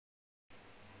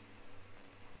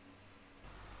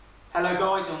Hello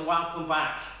guys and welcome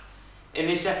back. In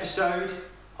this episode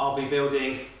I'll be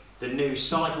building the new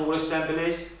sidewall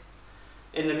assemblies.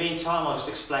 In the meantime I'll just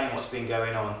explain what's been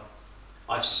going on.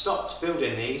 I've stopped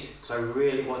building these because I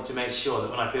really want to make sure that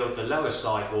when I build the lower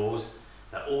sidewalls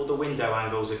that all the window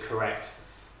angles are correct.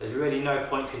 There's really no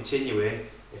point continuing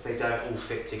if they don't all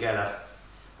fit together.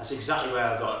 That's exactly where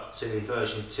I got to in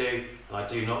version 2 and I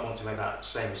do not want to make that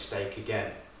same mistake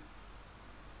again.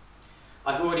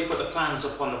 I've already put the plans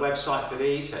up on the website for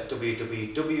these at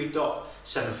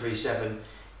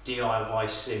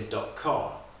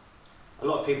www.737diysim.com. A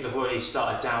lot of people have already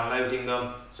started downloading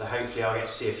them, so hopefully I'll get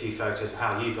to see a few photos of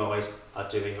how you guys are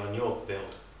doing on your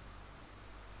build.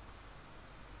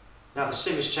 Now the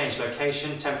sim has changed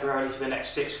location temporarily for the next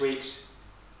 6 weeks.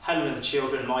 Helen and the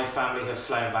children, my family, have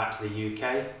flown back to the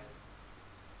UK,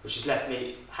 which has left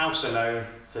me house alone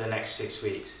for the next 6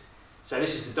 weeks. So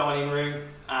this is the dining room,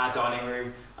 our dining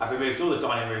room. I've removed all the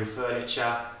dining room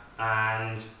furniture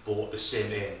and brought the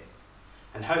sim in.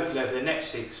 And hopefully over the next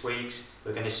 6 weeks,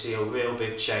 we're going to see a real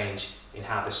big change in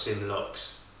how the sim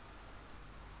looks.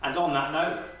 And on that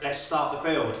note, let's start the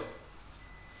build.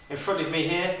 In front of me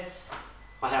here,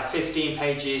 I have 15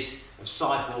 pages of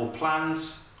sidewall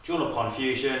plans, drawn upon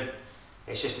Fusion.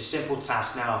 It's just a simple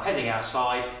task now of heading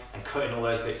outside and cutting all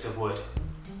those bits of wood.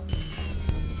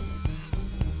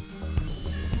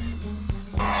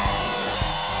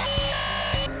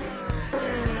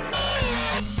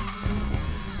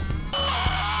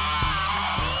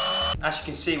 As you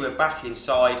can see, we're back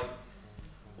inside.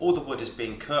 All the wood has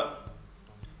been cut.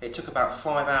 It took about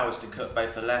 5 hours to cut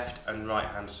both the left and right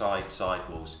hand side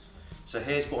sidewalls. So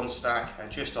here's one stack,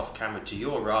 and just off camera to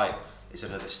your right is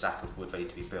another stack of wood ready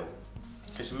to be built.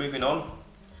 Okay, so moving on.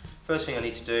 First thing I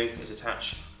need to do is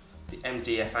attach the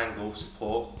MDF angle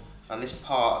support, and this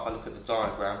part, if I look at the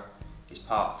diagram, is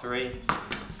part 3,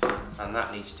 and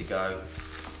that needs to go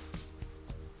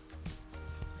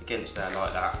against there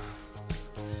like that.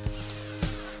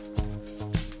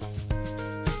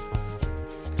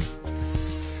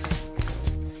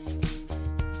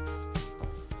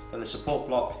 Then the support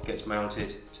block gets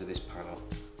mounted to this panel.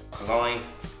 A line,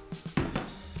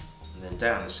 and then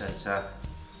down the centre.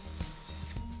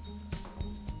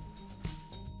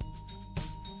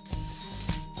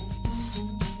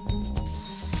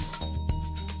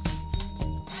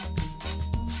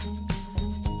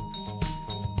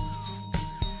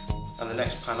 And the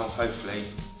next panel hopefully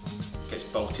gets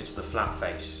bolted to the flat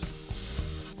face.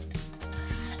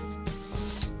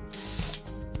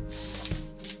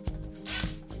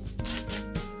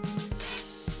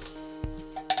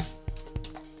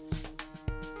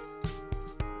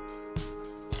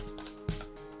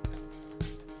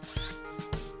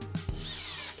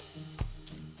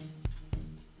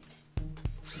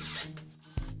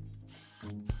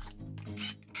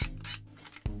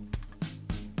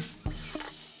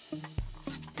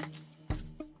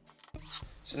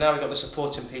 So now we've got the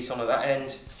supporting piece on at that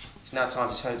end. It's now time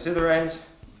to turn it to the other end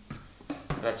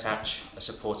and attach a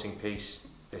supporting piece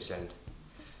this end.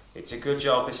 It's a good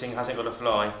job this thing hasn't got to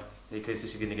fly, because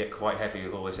this is going to get quite heavy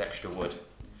with all this extra wood.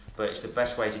 But it's the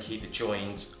best way to keep the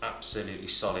joins absolutely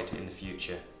solid in the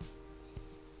future.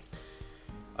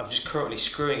 I'm just currently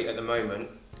screwing it at the moment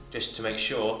just to make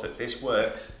sure that this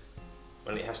works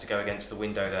when it has to go against the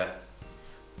window there.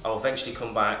 I'll eventually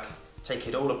come back, take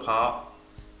it all apart,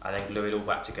 and then glue it all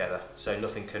back together so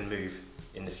nothing can move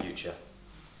in the future.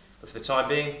 But for the time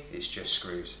being, it's just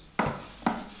screws. And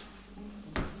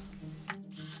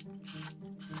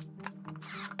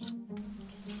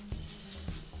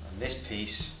this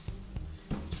piece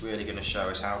is really going to show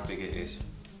us how big it is.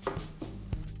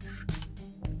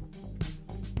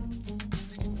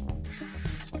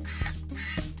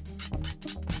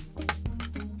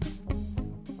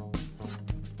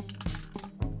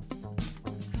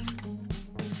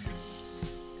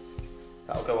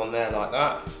 That'll go on there like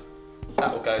that,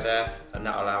 that will go there, and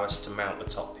that'll allow us to mount the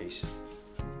top piece.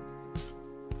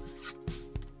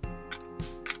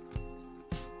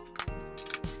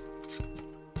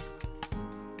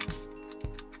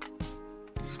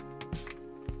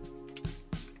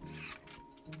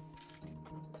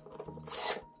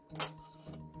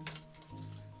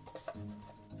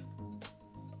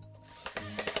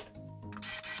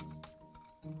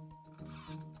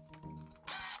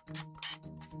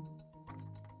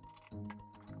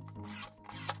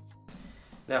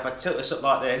 Now if I tilt this up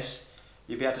like this,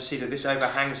 you'll be able to see that this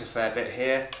overhangs a fair bit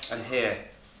here and here.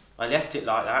 I left it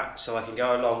like that so I can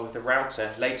go along with the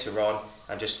router later on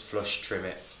and just flush trim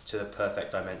it to the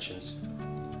perfect dimensions.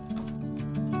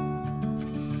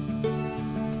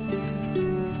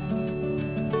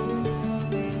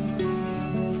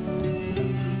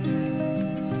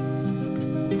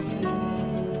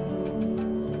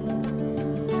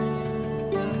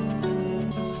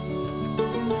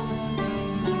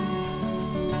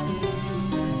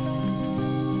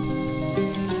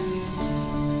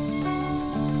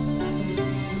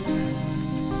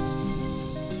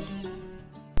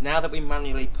 Now that we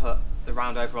manually put the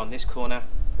round over on this corner,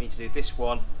 we need to do this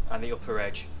one and the upper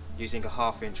edge using a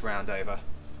 1/2 inch round over.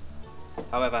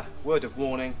 However, word of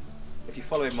warning, if you're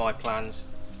following my plans,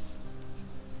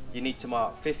 you need to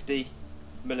mark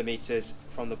 50mm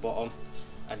from the bottom,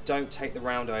 and don't take the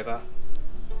round over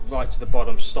right to the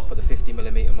bottom, stop at the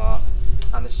 50mm mark,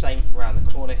 and the same around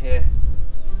the corner here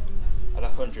at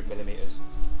 100mm.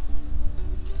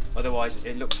 Otherwise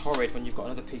it looks horrid when you've got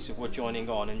another piece of wood joining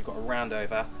on and you've got a round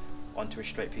over onto a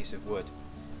straight piece of wood.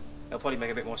 It'll probably make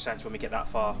a bit more sense when we get that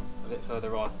far, a bit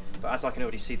further on, but as I can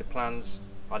already see the plans,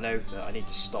 I know that I need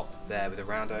to stop there with a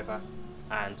round over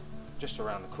and just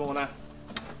around the corner.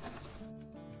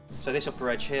 So this upper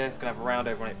edge here, I'm going to have a round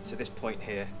over on it to this point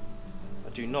here.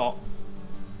 I do not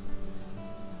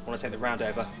want to take the round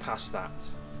over past that.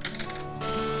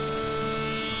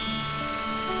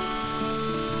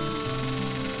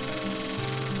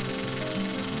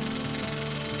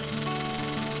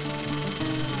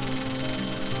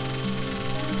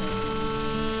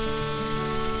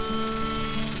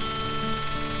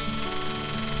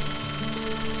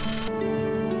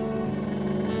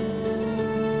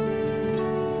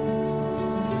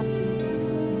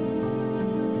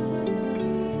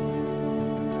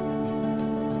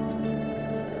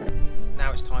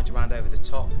 Now it's time to round over the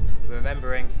top,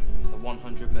 remembering the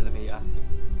 100mm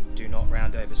do not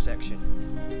round over section.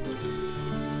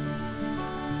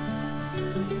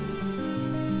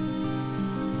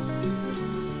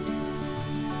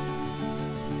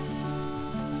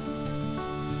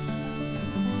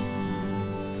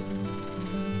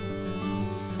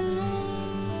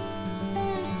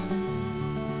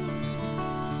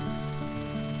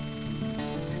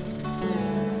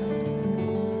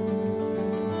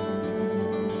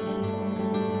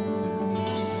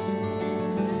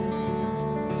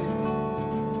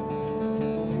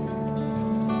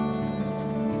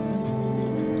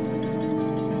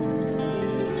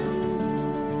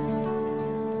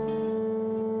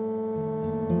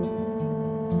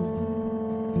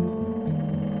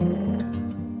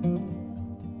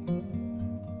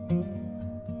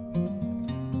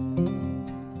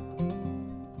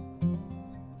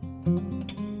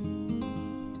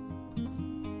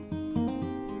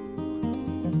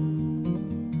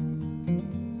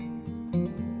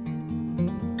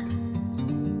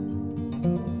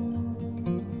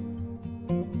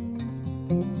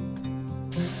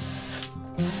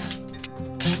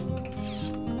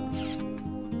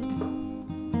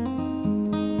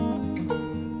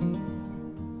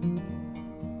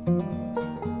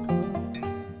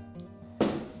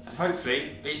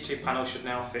 Hopefully these two panels should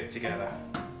now fit together.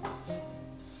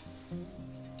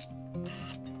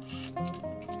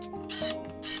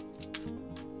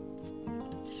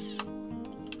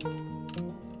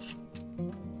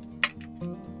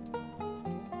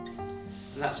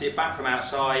 And that's it back from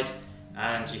outside,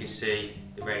 and you can see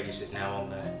the radius is now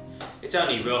on there. It's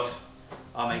only rough,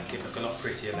 I'll make it look a lot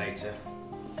prettier later.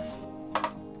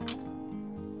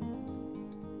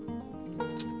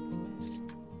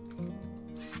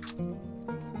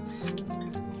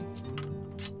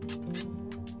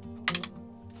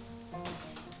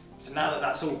 So now that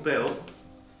that's all built,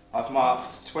 I've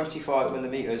marked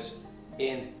 25mm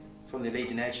in from the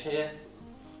leading edge here,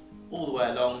 all the way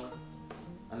along,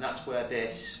 and that's where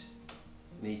this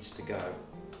needs to go.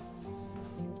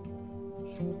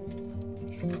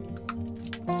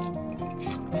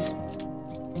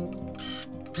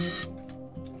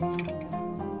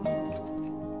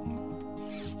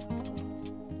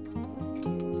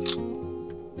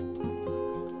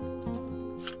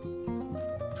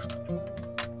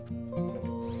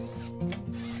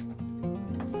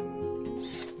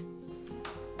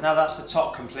 Now that's the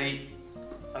top complete,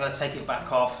 I'm going to take it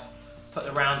back off, put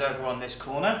the round over on this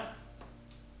corner,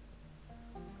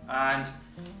 and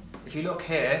if you look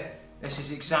here, this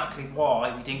is exactly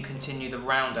why we didn't continue the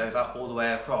round over all the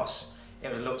way across. It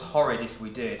would have looked horrid if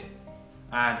we did,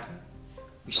 and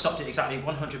we stopped it exactly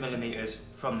 100mm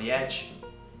from the edge,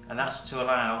 and that's to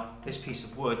allow this piece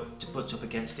of wood to butt up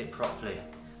against it properly.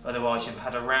 Otherwise you've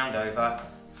had a round over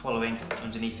following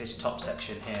underneath this top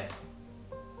section here.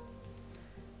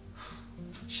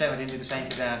 Shame I didn't do the same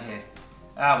thing down here.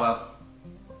 Ah well,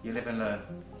 you live and learn.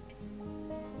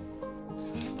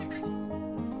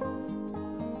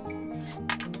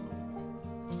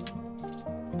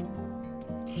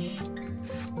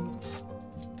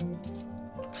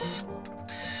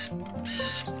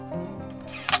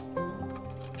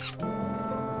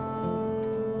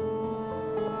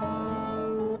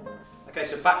 Okay,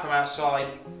 so back from outside,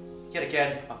 yet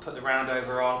again I put the round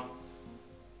over on.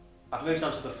 I've moved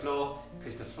onto the floor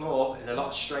because the floor is a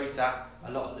lot straighter, a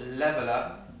lot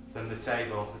leveler than the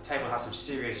table. The table has some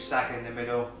serious sagging in the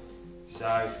middle,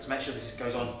 so to make sure this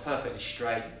goes on perfectly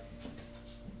straight,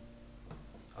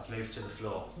 I've moved to the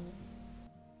floor.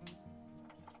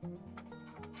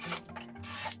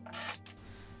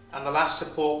 And the last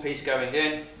support piece going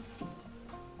in.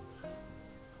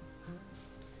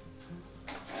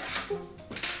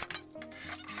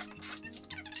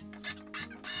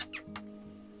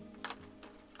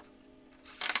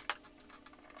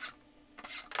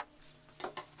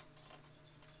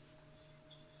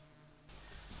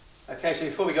 Okay, so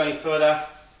before we go any further,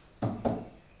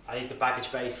 I need the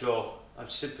baggage bay floor. I'm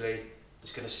simply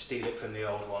just going to steal it from the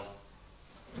old one.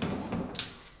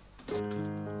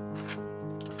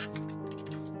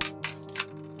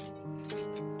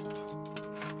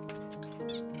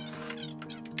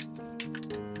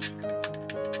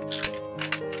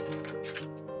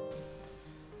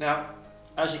 Now,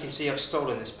 as you can see, I've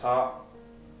stolen this part,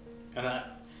 and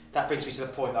that brings me to the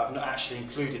point that I've not actually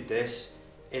included this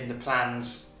in the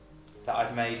plans that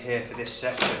I've made here for this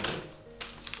section.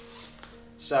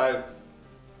 So,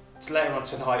 later on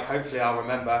tonight, hopefully I'll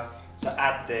remember to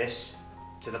add this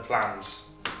to the plans.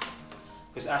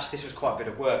 Because actually this was quite a bit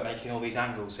of work making all these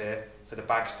angles here for the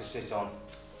bags to sit on.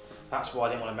 That's why I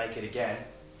didn't want to make it again.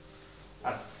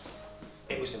 And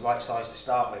it was the right size to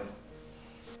start with.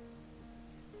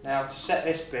 Now to set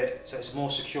this bit so it's more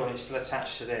secure and it's still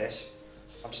attached to this,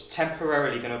 I'm just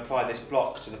temporarily going to apply this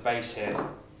block to the base here.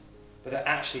 But there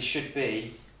actually should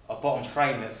be a bottom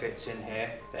frame that fits in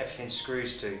here that everything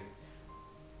screws to.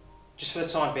 Just for the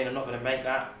time being, I'm not going to make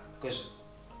that, because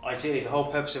ideally the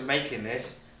whole purpose of making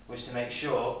this was to make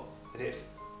sure that it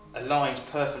aligns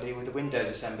perfectly with the Windows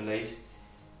assemblies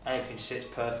and everything sits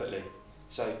perfectly.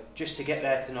 So just to get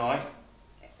there tonight,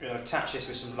 we're going to attach this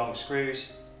with some long screws,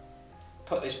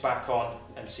 put this back on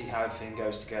and see how everything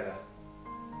goes together.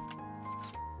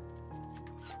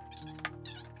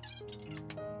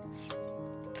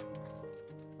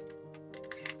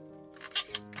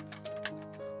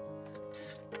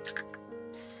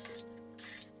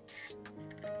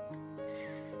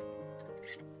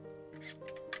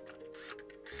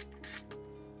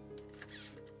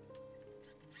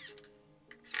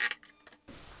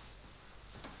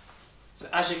 So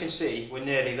as you can see, we're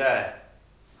nearly there.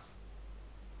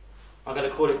 I'm going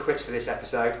to call it quits for this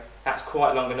episode. That's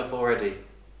quite long enough already.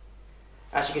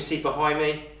 As you can see behind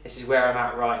me, this is where I'm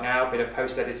at right now, a bit of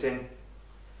post-editing.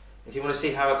 If you want to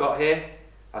see how I got here,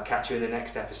 I'll catch you in the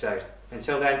next episode.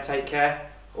 Until then, take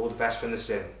care, all the best from the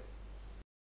sim.